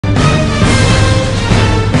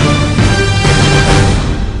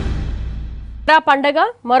పండగ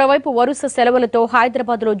మరోవైపు వరుస సెలవులతో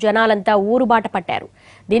హైదరాబాద్ లో జనాలంతా ఊరుబాట పట్టారు.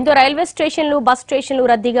 దీంతో రైల్వే స్టేషన్లు, బస్ స్టేషన్లు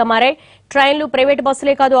రద్దీగా మారాయి. ట్రైన్లు, ప్రైవేట్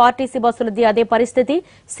బస్సులే కాదు ఆర్టీసీ బస్సులది అదే పరిస్థితి.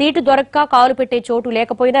 సీటు దొరక్క కాలు పెట్టే చోటు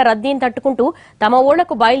లేకపోయినా రద్దీని తట్టుకుంటూ తమ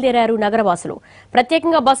ఊళ్లకు బయలుదేరారు నగరవాసులు.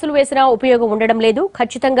 ప్రత్యేకంగా బస్సులు వేసినా ఉపయోగం ఉండడం లేదు.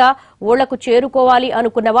 ఖచ్చితంగా ఊళ్లకు చేరుకోవాలి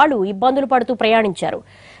అనుకున్న వాళ్లు ఇబ్బందులు పడుతూ ప్రయాణించారు.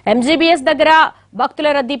 ఎంజీబీఎస్ దగ్గర భక్తుల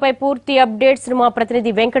రద్దీపై పూర్తి అప్డేట్స్ మా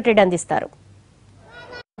ప్రతినిధి వెంకటరెడ్డి అందిస్తారు.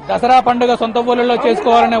 దసరా పండుగ సొంత ఊళ్ళలో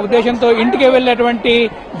చేసుకోవాలనే ఉద్దేశంతో ఇంటికి వెళ్లేటువంటి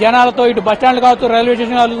జనాలతో ఇటు బస్టాండ్లు కావచ్చు, రైల్వే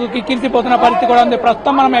స్టేషన్లు కిక్కిరిసిపోతున్న పరిస్థితి కూడా ఉంది.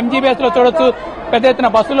 ప్రస్తుతం మనం ఎంజీబీఎస్ లో చూడొచ్చు, పెద్ద ఎత్తున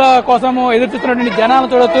బస్సుల కోసం ఎదురు చూస్తున్నటువంటి జనాలు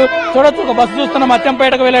చూడొచ్చు. ఒక బస్సు చూస్తున్నాం,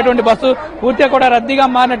 అచ్చంపేటకు వెళ్లేటువంటి బస్సు పూర్తిగా కూడా రద్దీగా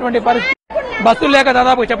మారినటువంటి పరిస్థితి. బస్సులు లేక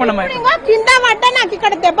దాదాపు చెప్పండి అమ్మా. కింద పడ్డా, నాకు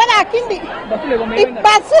ఇక్కడ దెబ్బ తాకింది.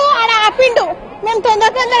 బస్సు ఆడ ఆపిండు, మేము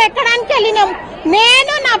తొందర ఎక్కడానికి వెళ్ళినాం.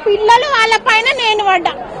 నేను నా పిల్లలు వాళ్ళ పైన నేను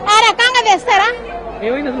పడ్డా. ఆ రకంగా తెస్తారా?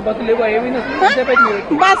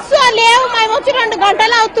 బస్సు లేవు, మేము వచ్చి 2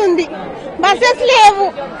 గంటలు అవుతుంది. బస్సెస్ లేవు,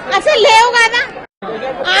 అసలు లేవు కదా.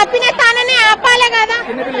 ఆపిన తాననే ఆపాలే కదా.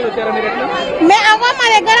 మా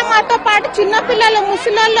దగ్గర మాతో పాటు చిన్న పిల్లలు,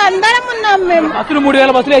 ముసలోళ్ళు అందరం ఉన్నాం. మేము బస్సులు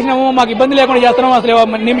 3000 బస్సులు వేసినాము, మాకు ఇబ్బంది లేకుండా చేస్తున్నాం. అసలు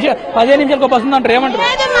 15 నిమిషాలకు బస్సు అంటారు, ఏమంటారు?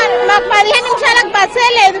 మాకు 15 నిమిషాలకు బస్సే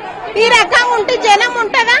లేదు. ఈ రకంగా ఉంటే జనం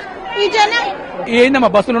ఉంటదా? ఈ జనం ఏందమ్మా,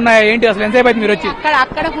 బస్సులు ఉన్నాయా ఏంటి? అసలు ఎంతసేపు అయితే మీరు వచ్చి?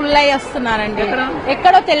 అక్కడ ఫుల్ అయ్యి వస్తున్నారండి.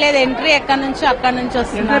 ఎక్కడో తెలియదు, ఎంట్రీ అక్కడ నుంచి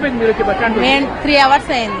వస్తున్నారు. 3 hours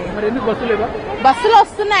అయింది. బస్సులు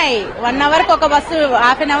వస్తున్నాయి, 1 hour ఒక బస్సు,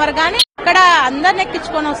 ½ an hour గానీ అక్కడ అందరిని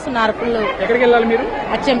ఎక్కించుకొని వస్తున్నారు. ఫుల్. ఎక్కడికి వెళ్ళాలి మీరు?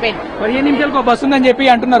 అచ్చంపేట. 15 నిమిషాలకు ఒక బస్సు ఉందని చెప్పి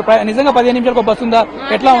అంటున్నారు. నిజంగా 15 నిమిషాలకు ఒక బస్సు ఉందా?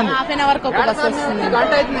 ఎట్లా ఉంది? ½ an hour ఒక బస్సు వస్తుంది.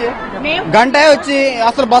 గంట వచ్చి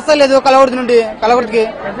అసలు బస్సు లేదు. కలవర్తి నుండి కలవర్తికి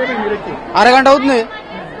అరగంట అవుతుంది.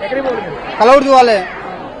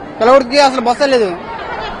 కలవర్తికి అసలు బస్సు లేదు.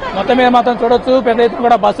 మొత్తం మీద మాత్రం చూడొచ్చు, పెద్ద ఎత్తున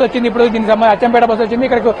కూడా బస్సు వచ్చింది. ఇప్పుడు దీనికి సంబంధించి అచ్చంపేట బస్సు వచ్చింది.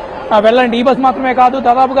 ఇక్కడికి వెళ్ళండి. ఈ బస్సు మాత్రమే కాదు,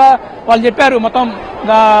 దాదాపుగా వాళ్ళు చెప్పారు మొత్తం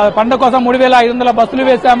పండుగ కోసం 3500 బస్సులు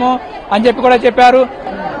వేశాము అని చెప్పి కూడా చెప్పారు.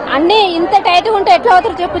 అన్ని ఇంత టైట్ గా ఉంటే ఎట్లా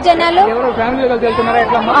అవుతారు చెప్పు జనాలు?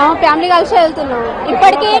 ఫ్యామిలీ కలిసి వెళ్తున్నాం.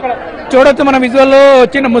 ఇప్పటికీ చూడొచ్చు మనం విజువల్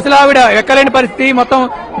వచ్చిన ముసలావిడ ఎక్కలేని పరిస్థితి. మొత్తం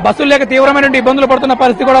బస్సులు లేక తీవ్రమైన ఇబ్బందులు పడుతున్న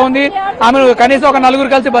పరిస్థితి కూడా ఉంది. ఆమె కనీసం ఒక 4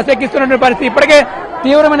 కలిసి బస్సు ఎక్కిస్తున్న పరిస్థితి. ఇప్పటికే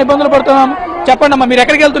తీవ్రమైన ఇబ్బందులు పడుతున్నాం. చెప్పండి అమ్మా, మీరు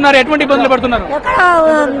ఎక్కడికి వెళ్తున్నారు? ఎటువంటి ఇబ్బందులు పడుతున్నారు?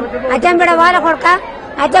 అచ్చంపేట వాళ్ళ కొడుక,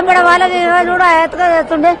 అచ్చంపేట వాళ్ళకి కూడా ఎత్తుగా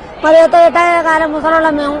చేస్తుండే. మరి కాలం ముసలోళ్ళ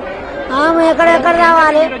మేము ఎక్కడ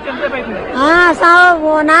రావాలి?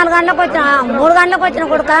 4 గంటలకు వచ్చిన, 3 గంటలకు వచ్చిన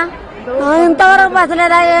కొడుక. ఇంతవరకు బస్సు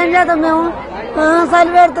లేదా? ఏం చేద్దాం మేము?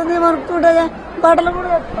 చలి పెడుతుంది, మనకుంటుంది. బట్టలు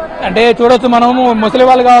కూడా అంటే చూడొచ్చు మనము, ముసలి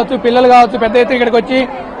వాళ్ళు కావచ్చు, పిల్లలు కావచ్చు, పెద్ద ఎత్తున ఇక్కడికి వచ్చి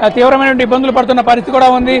తీవ్రమైన ఇబ్బందులు పడుతున్న పరిస్థితి కూడా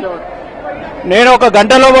ఉంది. నేను ఒక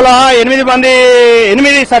గంట లోపల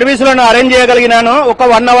 8 సర్వీసులను అరేంజ్ చేయగలిగినాను, ఒక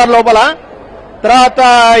 1 hour లోపల. తర్వాత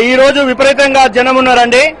ఈ రోజు విపరీతంగా జనం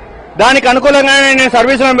ఉన్నారండి. దానికి అనుకూలంగానే నేను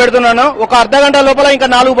సర్వీసులను పెడుతున్నాను. ఒక అర్ధగంట లోపల ఇంకా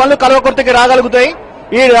 4 బండ్లు కల్వకుర్తికి రాగలుగుతాయి.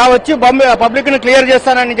 ఈ వచ్చి పబ్లిక్ ను క్లియర్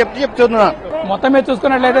చేస్తానని చెప్తున్నాను. మొత్తం మీద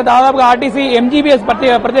చూసుకున్నట్లయితే దాదాపుగా ఆర్టీసీ ఎంజీబీఎస్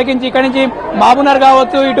ప్రత్యేకించి ఇక్కడి నుంచి మహబూబ్నగర్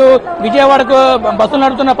కావచ్చు, ఇటు విజయవాడకు బస్సులు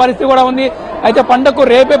నడుపుతున్న పరిస్థితి కూడా ఉంది. అయితే పండుగకు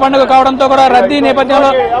రేపే పండుగ కావడంతో కూడా రద్దీ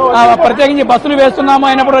నేపథ్యంలో ప్రత్యేకించి బస్సులు వేస్తున్నాము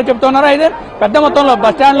అయినప్పుడు చెప్తున్నారు. అయితే పెద్ద మొత్తంలో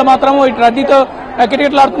బస్టాండ్లు మాత్రం ఇటు రద్దీతో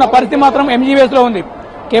కిటకిటలాడుతున్న పరిస్థితి మాత్రం ఎంజీబీఎస్ లో ఉంది.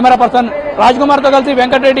 కెమెరా పర్సన్ రాజ్ కుమార్ తో కలిసి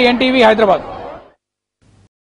వెంకటరెడ్డి, NTV, హైదరాబాద్.